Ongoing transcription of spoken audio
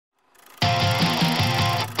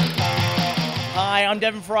I'm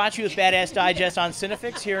Devin Faraci with Badass Digest on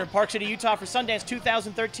CineFix here in Park City, Utah for Sundance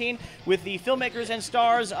 2013 with the filmmakers and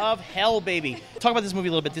stars of Hell Baby. Talk about this movie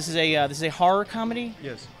a little bit. This is a horror comedy?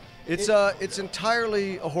 Yes. It's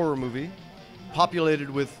entirely a horror movie populated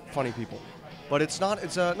with funny people. But it's not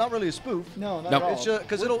really a spoof. No, not at all. It's just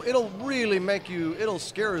because it'll really make you, it'll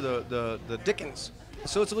scare the dickens.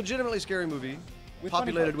 So it's a legitimately scary movie With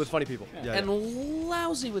populated with funny people. Yeah. Yeah, And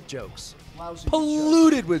lousy with jokes. Lousy with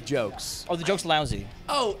Polluted with jokes. Oh, the joke's lousy.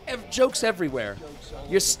 Oh, jokes everywhere.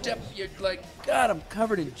 You're like, God, I'm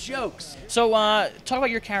covered in jokes. So, talk about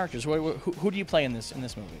your characters. Who do you play in this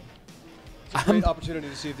movie? It's a great opportunity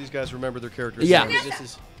to see if these guys remember their characters. Yeah.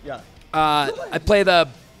 Yeah. I play the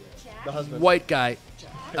husband. white guy.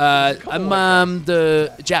 I'm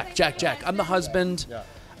the Jack. I'm the husband. Yeah.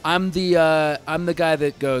 I'm the guy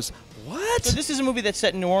that goes, what? So this is a movie that's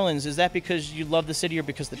set in New Orleans. Is that because you love the city or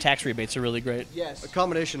because the tax rebates are really great? Yes. A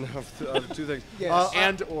combination of the two things. Yes.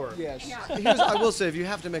 And/or. Yes. I will say, if you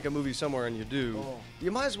have to make a movie somewhere and you do, you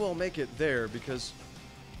might as well make it there because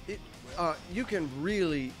you can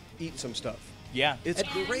really eat some stuff. Yeah. It's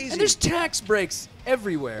crazy. And there's tax breaks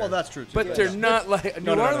everywhere. Well, that's true, too. But Yes. they're not like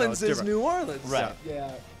No, New no, Orleans it's is different. New Orleans. Right.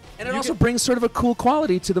 Yeah. And it also brings sort of a cool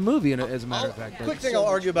quality to the movie, as a matter of fact. Quick thing I'll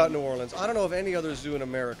argue about New Orleans. I don't know of any other zoo in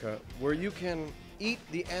America where you can eat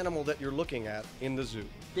the animal that you're looking at in the zoo.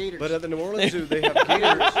 Gators. But at the New Orleans Zoo, they have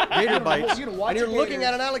gator bites, You can watch and you're a looking gator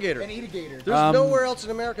at an alligator. And eat a gator. There's nowhere else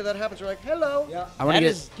in America that happens. You're like, hello. Yeah. I want to That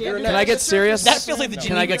get. is- Can I get serious? That feels like the Can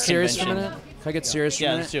I Geneva get serious for a Convention. minute? Can I get serious for a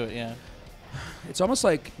Yeah, minute? let's do it. Yeah. It's almost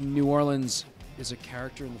like New Orleans is a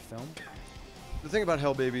character in the film. The thing about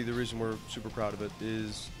Hell Baby, the reason we're super proud of it,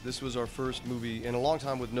 is this was our first movie in a long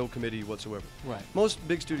time with no committee whatsoever. Right. Most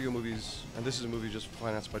big studio movies, and this is a movie just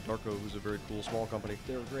financed by Darko, who's a very cool small company.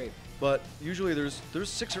 They were great. But usually there's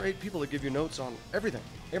 6 or 8 people that give you notes on everything.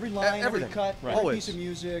 Every line, every everything. cut, Right. every Always. piece of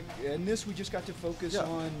music. And this, we just got to focus Yeah.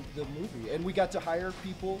 on the movie. And we got to hire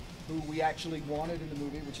people who we actually wanted in the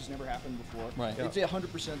movie, which has never happened before. Right. It's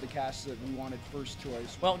 100% the cast that we wanted first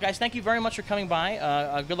choice. Well, guys, thank you very much for coming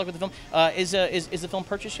by. Good luck with the film. Is the film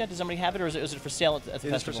purchased yet? Does somebody have it, or is it for sale at the It is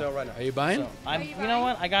festival? for sale right now. Are you buying? So you know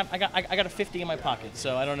what? I got a 50 in my pocket,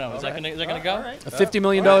 so I don't know. Is that gonna go? All right. A $50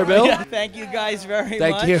 million bill? Yeah, thank you guys very much.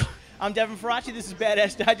 Thank you. I'm Devin Faraci. This is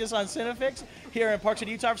Badass Digest on CineFix here in Park City,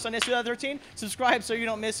 Utah for Sundance 2013. Subscribe so you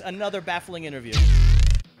don't miss another baffling interview.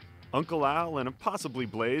 Uncle Al and Impossibly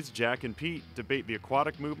Blaze, Jack and Pete debate the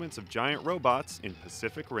aquatic movements of giant robots in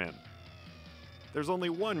Pacific Rim. There's only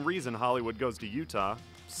one reason Hollywood goes to Utah: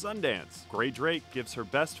 Sundance. Gray Drake gives her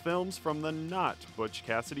best films from the not Butch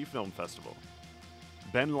Cassidy Film Festival.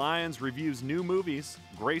 Ben Lyons reviews new movies,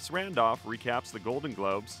 Grace Randolph recaps the Golden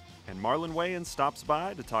Globes, and Marlon Wayans stops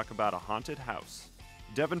by to talk about a haunted house.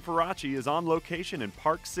 Devin Faraci is on location in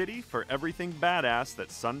Park City for everything badass that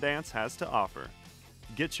Sundance has to offer.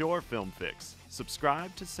 Get your film fix.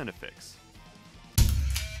 Subscribe to CineFix.